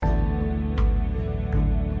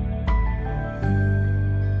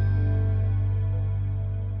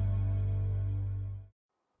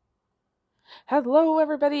Hello,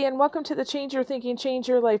 everybody, and welcome to the Change Your Thinking, Change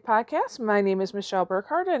Your Life podcast. My name is Michelle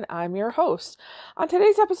Burkhardt, and I'm your host. On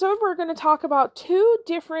today's episode, we're going to talk about two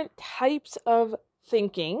different types of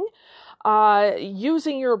thinking,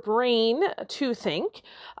 using your brain to think.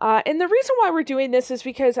 And the reason why we're doing this is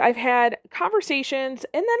because I've had conversations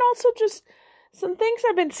and then also just some things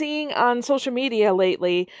I've been seeing on social media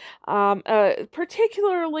lately,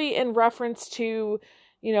 particularly in reference to,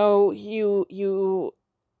 you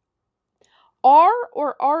are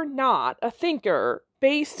or are not a thinker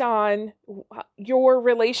based on your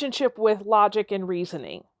relationship with logic and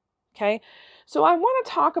reasoning. Okay. So I want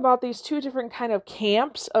to talk about these two different kind of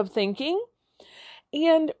camps of thinking,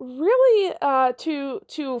 and really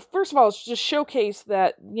to first of all just showcase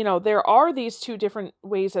that there are these two different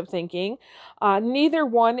ways of thinking. Neither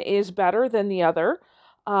one is better than the other,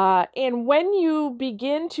 and when you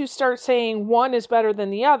begin to start saying one is better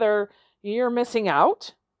than the other, you're missing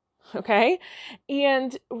out. Okay.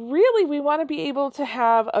 And really, we want to be able to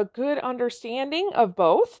have a good understanding of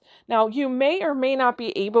both. Now, you may or may not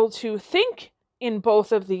be able to think in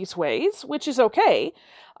both of these ways, which is okay.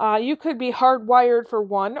 You could be hardwired for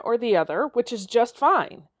one or the other, which is just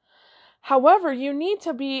fine. However, you need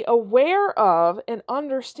to be aware of and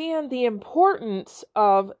understand the importance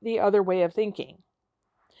of the other way of thinking.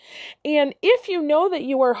 And if you know that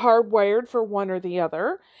you are hardwired for one or the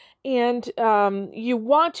other, and you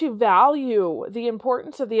want to value the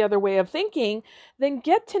importance of the other way of thinking, then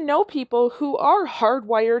get to know people who are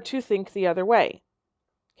hardwired to think the other way.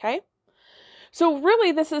 Okay? So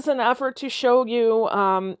really, this is an effort to show you,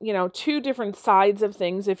 two different sides of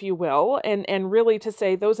things, if you will, and really to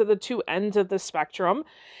say those are the two ends of the spectrum,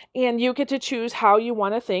 and you get to choose how you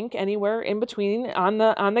want to think anywhere in between on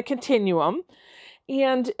the continuum.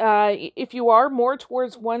 And if you are more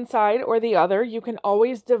towards one side or the other, you can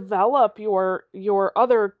always develop your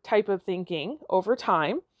other type of thinking over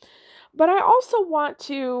time. But I also want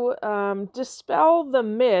to dispel the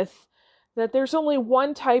myth that there's only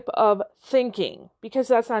one type of thinking, because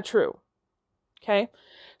that's not true. Okay?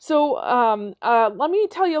 So let me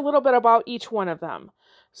tell you a little bit about each one of them.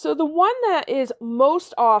 So the one that is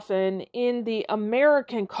most often in the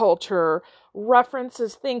American culture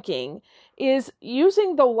references thinking is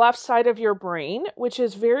using the left side of your brain, which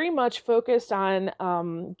is very much focused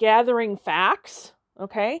on gathering facts,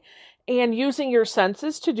 okay, and using your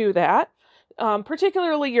senses to do that,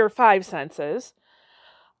 particularly your five senses.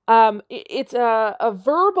 It's a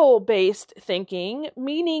verbal-based thinking,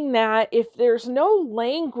 meaning that if there's no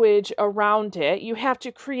language around it, you have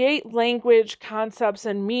to create language, concepts,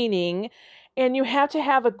 and meaning, and you have to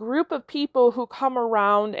have a group of people who come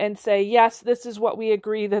around and say, yes, this is what we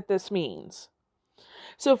agree that this means.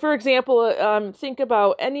 So, for example, think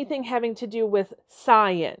about anything having to do with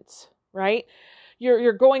science, right?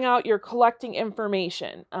 You're going out, you're collecting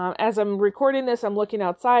information. As I'm recording this, I'm looking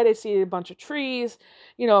outside, I see a bunch of trees.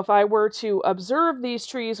 If I were to observe these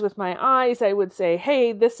trees with my eyes, I would say,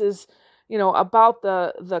 hey, this is, about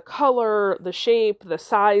the color, the shape, the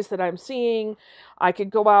size that I'm seeing. I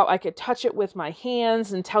could go out, I could touch it with my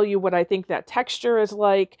hands and tell you what I think that texture is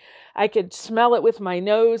like. I could smell it with my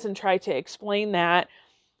nose and try to explain that.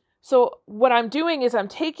 So what I'm doing is I'm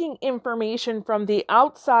taking information from the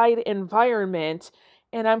outside environment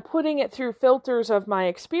and I'm putting it through filters of my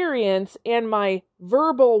experience and my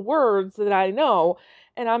verbal words that I know,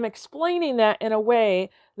 and I'm explaining that in a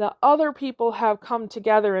way that other people have come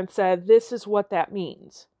together and said, this is what that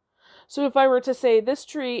means. So if I were to say this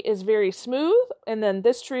tree is very smooth and then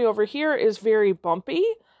this tree over here is very bumpy,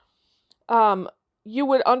 you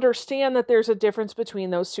would understand that there's a difference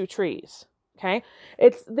between those two trees. Okay,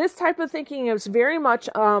 it's this type of thinking is very much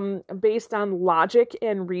based on logic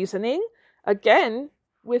and reasoning, again,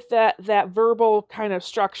 with that verbal kind of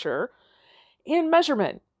structure, and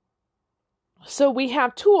measurement. So we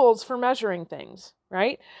have tools for measuring things,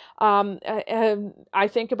 right? And I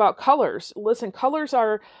think about colors. Listen, colors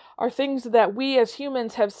are things that we as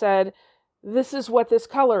humans have said, this is what this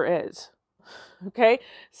color is. Okay,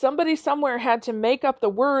 somebody somewhere had to make up the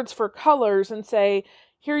words for colors and say,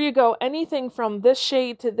 here you go, anything from this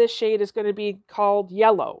shade to this shade is going to be called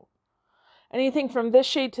yellow. Anything from this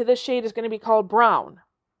shade to this shade is going to be called brown.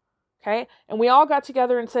 Okay? And we all got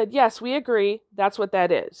together and said, yes, we agree, that's what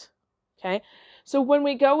that is. Okay? So when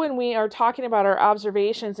we go and we are talking about our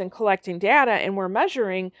observations and collecting data and we're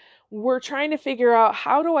measuring, we're trying to figure out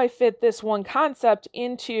how do I fit this one concept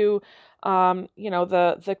into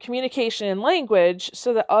the communication and language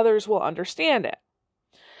so that others will understand it.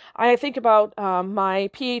 I think about my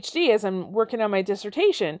PhD as I'm working on my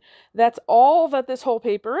dissertation. That's all that this whole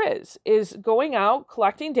paper is going out,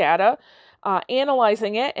 collecting data,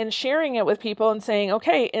 analyzing it and sharing it with people and saying,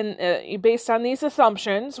 okay, and based on these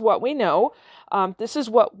assumptions, what we know, this is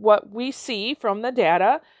what we see from the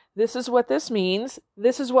data. This is what this means.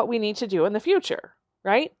 This is what we need to do in the future,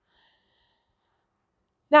 right?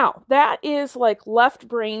 Now, that is like left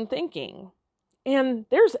brain thinking. And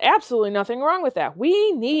there's absolutely nothing wrong with that.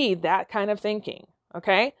 We need that kind of thinking,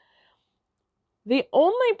 okay? The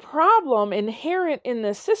only problem inherent in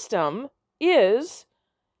the system is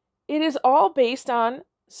it is all based on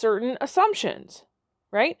certain assumptions,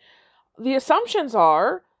 right? The assumptions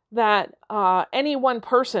are that any one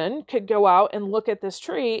person could go out and look at this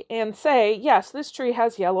tree and say, yes, this tree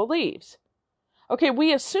has yellow leaves. Okay,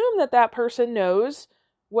 we assume that that person knows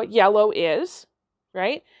what yellow is,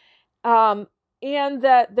 right? And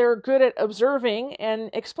that they're good at observing and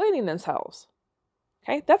explaining themselves.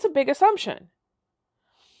 Okay, that's a big assumption.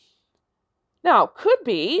 Now, could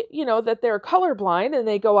be, that they're colorblind and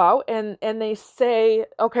they go out and they say,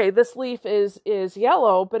 okay, this leaf is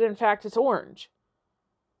yellow, but in fact it's orange,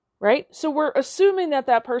 right? So we're assuming that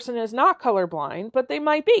that person is not colorblind, but they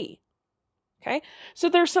might be, okay? So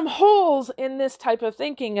there's some holes in this type of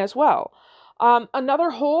thinking as well.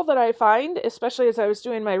 Another hole that I find, especially as I was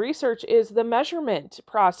doing my research, is the measurement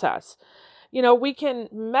process. We can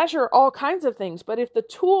measure all kinds of things, but if the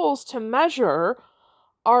tools to measure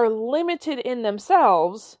are limited in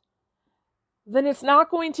themselves, then it's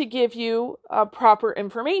not going to give you proper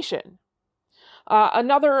information.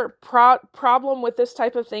 Another problem with this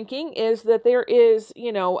type of thinking is that there is,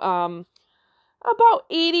 about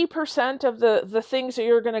 80% of the things that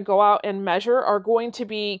you're going to go out and measure are going to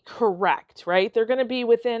be correct, right? They're going to be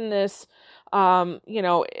within this, kind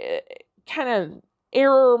of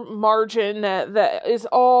error margin that is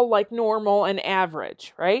all like normal and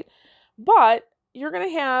average, right? But you're going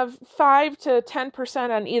to have 5 to 10%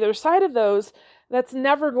 on either side of those that's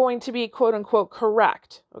never going to be quote unquote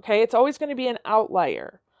correct, okay? It's always going to be an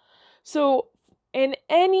outlier. So in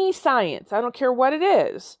any science, I don't care what it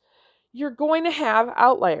is, you're going to have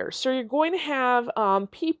outliers. So you're going to have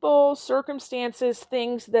people, circumstances,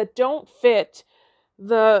 things that don't fit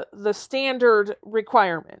the standard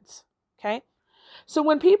requirements, okay? So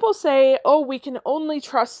when people say, oh, we can only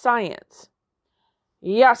trust science,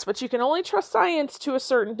 yes, but you can only trust science to a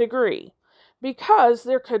certain degree because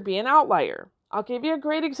there could be an outlier. I'll give you a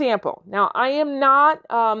great example. Now, I am not,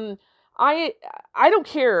 I don't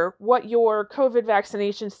care what your COVID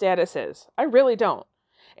vaccination status is. I really don't.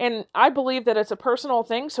 And I believe that it's a personal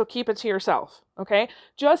thing, so keep it to yourself, okay?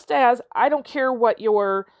 Just as I don't care what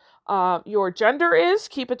your gender is,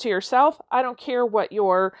 keep it to yourself. I don't care what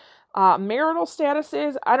your marital status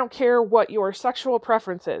is. I don't care what your sexual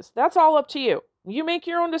preference is. That's all up to you. You make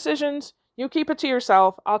your own decisions. You keep it to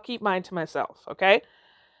yourself. I'll keep mine to myself, okay?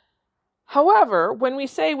 However, when we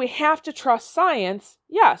say we have to trust science,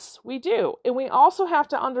 yes, we do. And we also have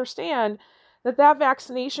to understand that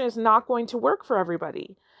vaccination is not going to work for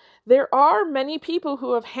everybody. There are many people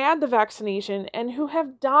who have had the vaccination and who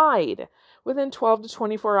have died within 12 to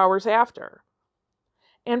 24 hours after.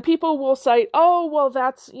 And people will say, oh, well,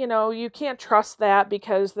 that's, you can't trust that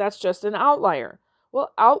because that's just an outlier.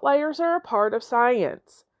 Well, outliers are a part of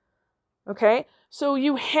science. Okay? So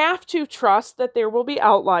you have to trust that there will be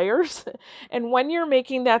outliers. And when you're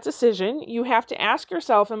making that decision, you have to ask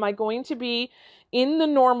yourself, am I going to be in the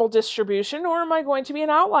normal distribution or am I going to be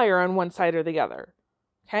an outlier on one side or the other?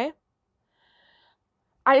 Okay?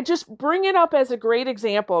 I just bring it up as a great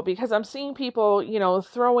example because I'm seeing people,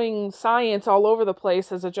 throwing science all over the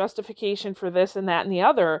place as a justification for this and that and the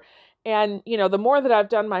other. And, the more that I've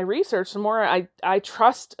done my research, the more I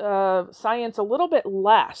trust science a little bit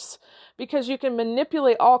less because you can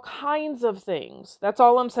manipulate all kinds of things. That's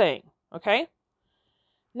all I'm saying. Okay?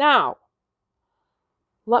 Now,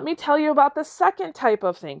 let me tell you about the second type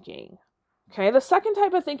of thinking. Okay, the second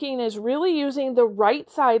type of thinking is really using the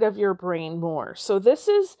right side of your brain more. So this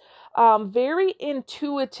is very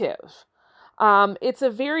intuitive. It's a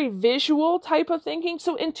very visual type of thinking.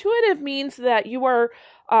 So intuitive means that you are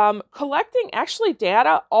collecting actually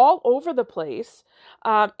data all over the place,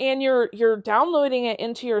 and you're downloading it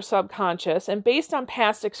into your subconscious. And based on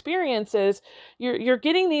past experiences, you're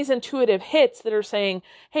getting these intuitive hits that are saying,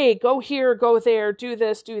 "Hey, go here, go there, do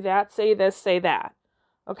this, do that, say this, say that."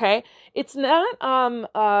 Okay, it's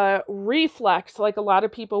not reflex like a lot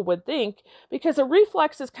of people would think, because a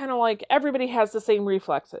reflex is kind of like everybody has the same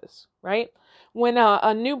reflexes, right? When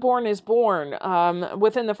a newborn is born,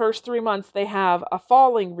 within the first 3 months, they have a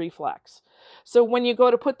falling reflex. So when you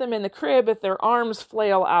go to put them in the crib, if their arms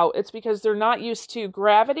flail out, it's because they're not used to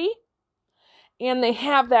gravity and they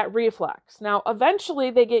have that reflex. Now,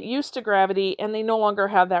 eventually they get used to gravity and they no longer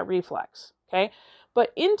have that reflex. Okay.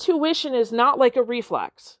 But intuition is not like a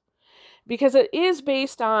reflex, because it is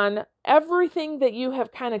based on everything that you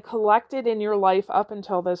have kind of collected in your life up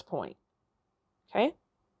until this point. Okay.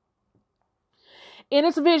 And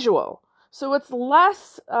it's visual. So it's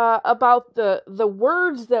less about the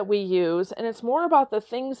words that we use, and it's more about the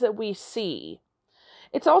things that we see.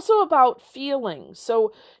 It's also about feelings.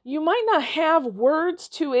 So you might not have words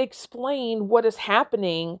to explain what is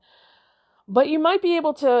happening, but you might be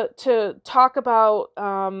able to talk about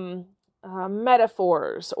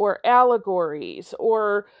metaphors or allegories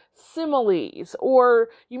or similes, or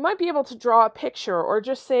you might be able to draw a picture or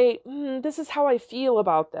just say, this is how I feel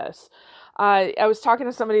about this. I was talking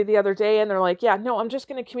to somebody the other day and they're like, yeah, no, I'm just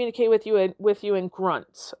going to communicate with you in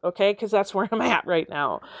grunts. Okay. Cause that's where I'm at right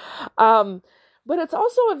now. But it's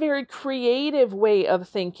also a very creative way of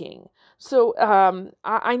thinking. So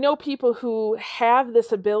I know people who have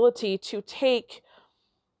this ability to take,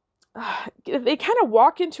 they kind of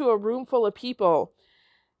walk into a room full of people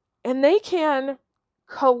and they can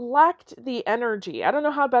collect the energy. I don't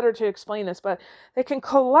know how better to explain this, but they can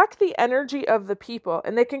collect the energy of the people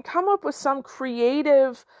and they can come up with some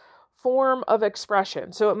creative form of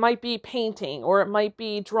expression. So it might be painting, or it might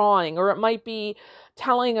be drawing, or it might be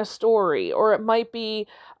telling a story, or it might be,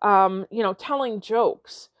 telling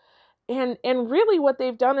jokes. And really what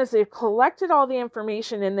they've done is they've collected all the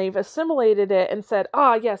information and they've assimilated it and said,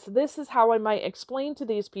 yes, this is how I might explain to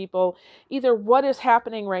these people either what is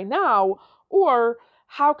happening right now, or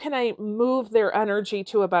how can I move their energy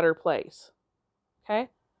to a better place? Okay.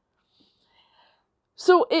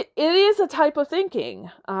 So it is a type of thinking.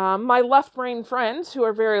 My left brain friends who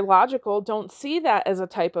are very logical don't see that as a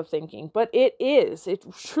type of thinking, but it is. It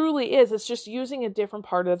truly is. It's just using a different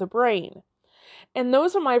part of the brain. And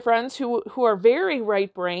those are my friends who are very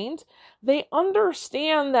right-brained. They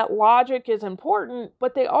understand that logic is important,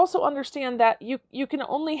 but they also understand that you can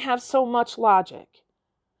only have so much logic.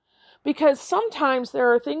 Because sometimes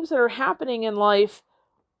there are things that are happening in life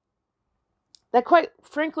that quite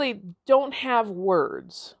frankly don't have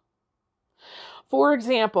words. For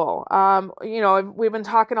example, we've been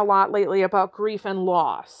talking a lot lately about grief and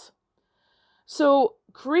loss. So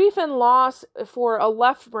grief and loss for a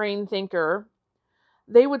left brain thinker,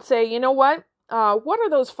 they would say, you know what are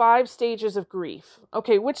those 5 stages of grief?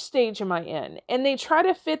 Okay, which stage am I in? And they try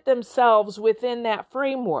to fit themselves within that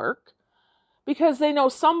framework because they know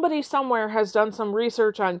somebody somewhere has done some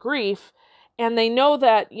research on grief. And they know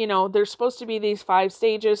that, there's supposed to be these 5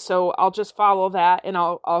 stages, so I'll just follow that and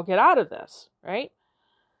I'll get out of this, right?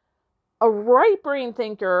 A right brain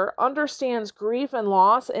thinker understands grief and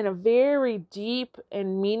loss in a very deep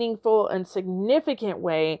and meaningful and significant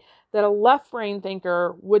way that a left brain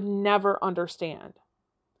thinker would never understand.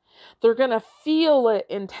 They're going to feel it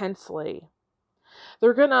intensely.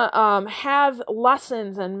 They're going to have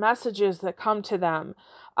lessons and messages that come to them.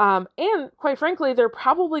 And quite frankly, they're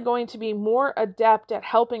probably going to be more adept at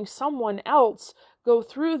helping someone else go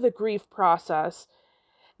through the grief process.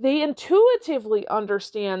 They intuitively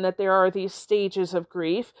understand that there are these stages of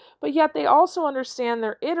grief, but yet they also understand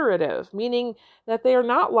they're iterative, meaning that they are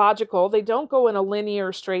not logical. They don't go in a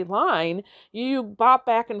linear straight line. You bop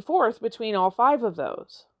back and forth between all 5 of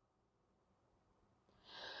those.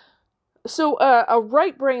 So a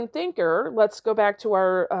right brain thinker, let's go back to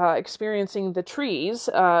our experiencing the trees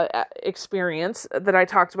experience that I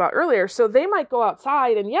talked about earlier. So they might go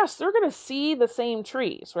outside and yes, they're going to see the same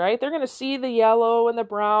trees, right? They're going to see the yellow and the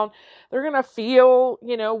brown. They're going to feel,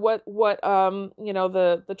 what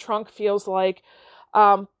the trunk feels like.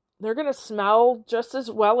 They're going to smell just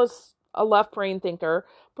as well as a left brain thinker,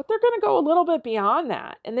 but they're going to go a little bit beyond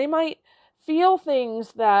that. And they might feel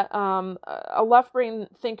things that a left brain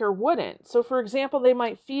thinker wouldn't. So for example, they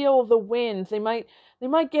might feel the wind. They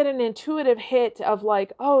might get an intuitive hit of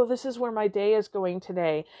like, oh, this is where my day is going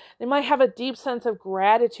today. They might have a deep sense of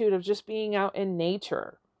gratitude of just being out in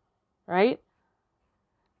nature, right?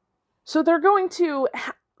 So they're going to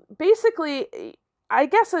basically, I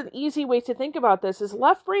guess an easy way to think about this is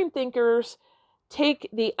left brain thinkers take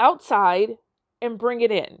the outside and bring it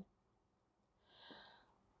in.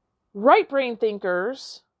 Right brain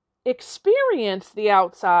thinkers experience the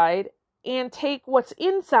outside and take what's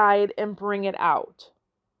inside and bring it out.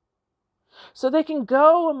 So they can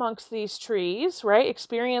go amongst these trees, right?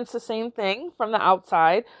 Experience the same thing from the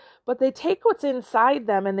outside, but they take what's inside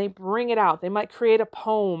them and they bring it out. They might create a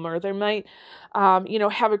poem, or they might,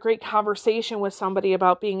 have a great conversation with somebody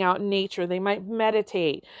about being out in nature. They might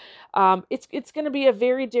meditate. It's going to be a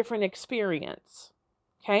very different experience.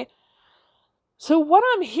 Okay. So what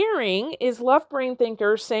I'm hearing is left brain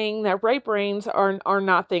thinkers saying that right brains are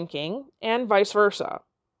not thinking, and vice versa.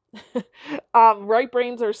 Right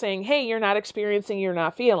brains are saying, hey, you're not experiencing, you're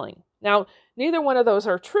not feeling. Now, neither one of those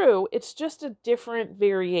are true. It's just a different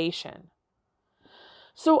variation.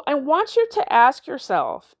 So I want you to ask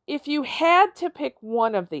yourself, if you had to pick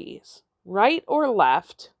one of these, right or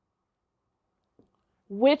left,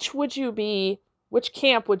 which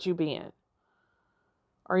camp would you be in?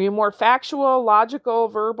 Are you more factual, logical,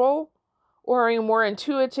 verbal, or are you more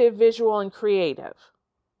intuitive, visual, and creative?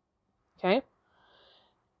 Okay?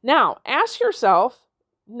 Now, ask yourself,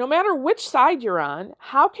 no matter which side you're on,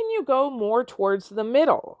 how can you go more towards the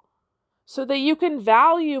middle so that you can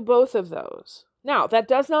value both of those? Now, that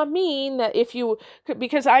does not mean that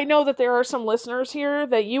because I know that there are some listeners here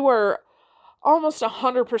that you are almost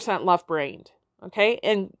 100% left-brained, okay?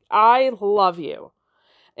 And I love you.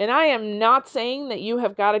 And I am not saying that you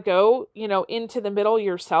have got to go, into the middle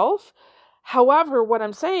yourself. However, what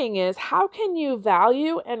I'm saying is, how can you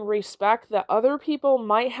value and respect that other people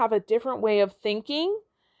might have a different way of thinking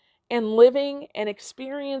and living and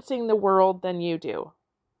experiencing the world than you do?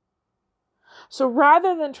 So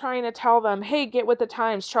rather than trying to tell them, hey, get with the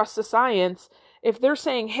times, trust the science, if they're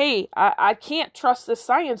saying, hey, I can't trust this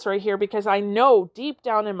science right here because I know deep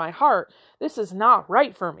down in my heart, this is not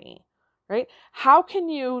right for me, right? How can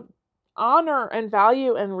you honor and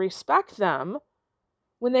value and respect them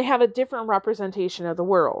when they have a different representation of the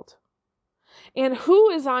world? And who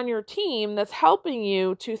is on your team that's helping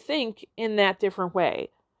you to think in that different way,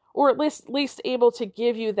 or at least able to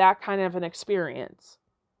give you that kind of an experience?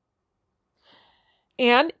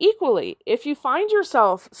 And equally, if you find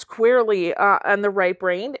yourself squarely on the right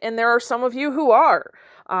brain, and there are some of you who are,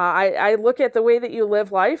 I look at the way that you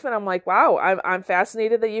live life and I'm like, wow, I'm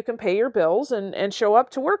fascinated that you can pay your bills and show up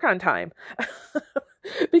to work on time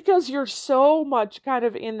because you're so much kind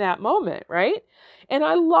of in that moment, right? And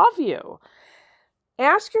I love you.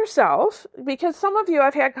 Ask yourself, because some of you,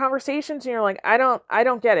 I've had conversations and you're like, I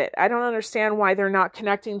don't get it. I don't understand why they're not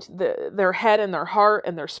connecting to their head and their heart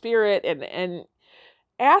and their spirit, and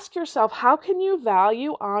ask yourself, how can you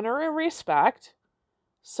value, honor, and respect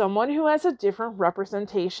someone who has a different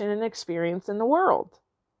representation and experience in the world?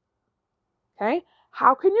 Okay?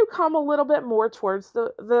 How can you come a little bit more towards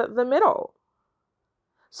the middle?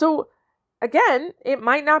 So again, it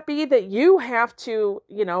might not be that you have to,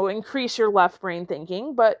 increase your left brain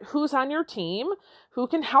thinking, but who's on your team who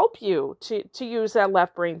can help you to use that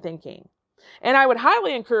left brain thinking? And I would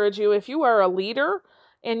highly encourage you, if you are a leader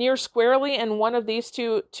and you're squarely in one of these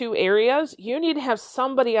two areas, you need to have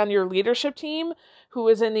somebody on your leadership team who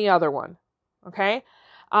is in the other one, okay?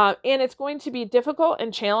 And it's going to be difficult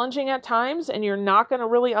and challenging at times, and you're not going to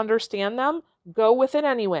really understand them. Go with it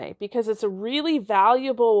anyway, because it's a really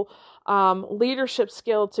valuable leadership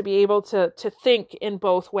skill to be able to think in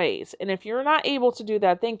both ways. And if you're not able to do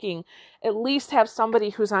that thinking, at least have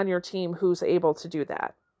somebody who's on your team who's able to do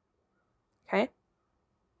that, okay?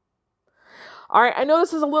 All right, I know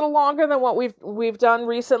this is a little longer than what we've done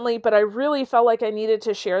recently, but I really felt like I needed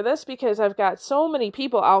to share this because I've got so many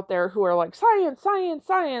people out there who are like, science, science,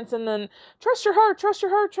 science, and then trust your heart, trust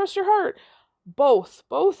your heart, trust your heart. Both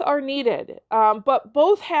are needed, but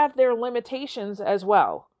both have their limitations as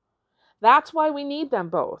well. That's why we need them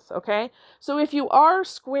both, okay? So if you are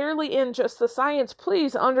squarely in just the science,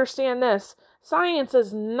 please understand this. Science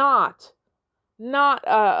is not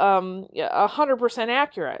 100%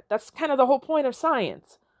 accurate. That's kind of the whole point of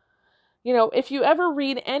science. If you ever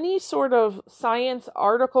read any sort of science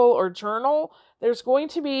article or journal, there's going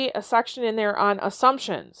to be a section in there on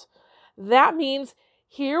assumptions. That means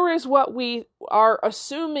here is what we are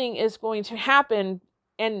assuming is going to happen,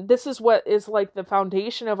 and this is what is like the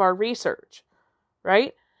foundation of our research,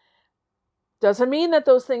 right? Doesn't mean that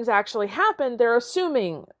those things actually happen. They're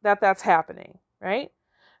assuming that that's happening, right?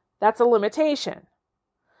 That's a limitation.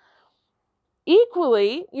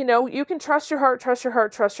 Equally, you can trust your heart, trust your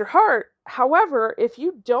heart, trust your heart. However, if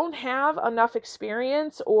you don't have enough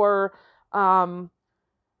experience or, there's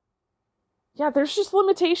just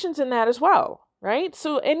limitations in that as well, right?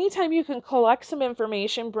 So anytime you can collect some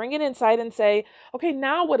information, bring it inside and say, okay,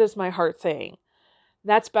 now what is my heart saying?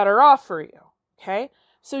 That's better off for you, okay?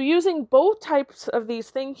 So using both types of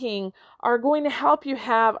these thinking are going to help you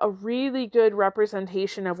have a really good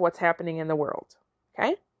representation of what's happening in the world,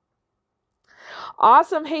 okay?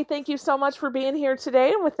 Awesome. Hey, thank you so much for being here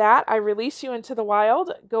today. And with that, I release you into the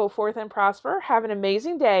wild. Go forth and prosper. Have an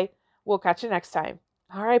amazing day. We'll catch you next time.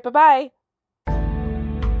 All right, bye-bye.